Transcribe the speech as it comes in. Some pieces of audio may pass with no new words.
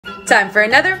Time for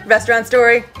another restaurant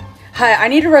story. Hi, I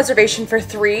need a reservation for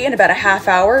 3 in about a half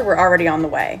hour. We're already on the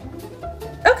way.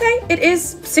 Okay, it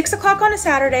is 6 o'clock on a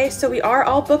Saturday, so we are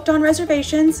all booked on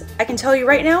reservations. I can tell you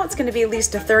right now, it's gonna be at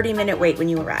least a 30-minute wait when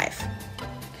you arrive.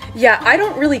 Yeah, I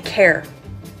don't really care.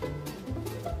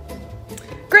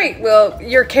 Great, well,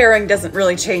 your caring doesn't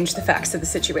really change the facts of the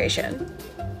situation.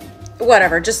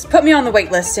 Whatever, just put me on the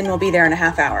wait list and we'll be there in a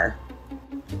half hour.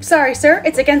 Sorry, sir,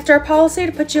 it's against our policy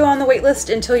to put you on the wait list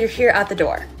until you're here at the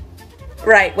door.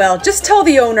 Right, well, just tell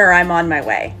the owner I'm on my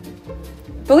way.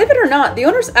 Believe it or not, the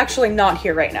owner's actually not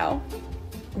here right now.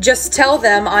 Just tell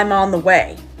them I'm on the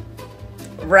way.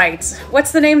 Right,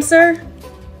 what's the name, sir?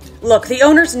 Look, the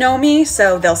owners know me,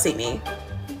 so they'll see me.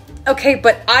 Okay,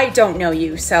 but I don't know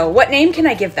you, so what name can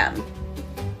I give them?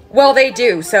 Well, they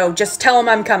do, so just tell them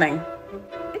I'm coming.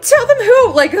 Tell them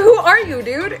who? Like, who are you,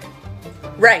 dude?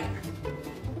 Right.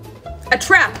 A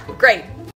trap. Great.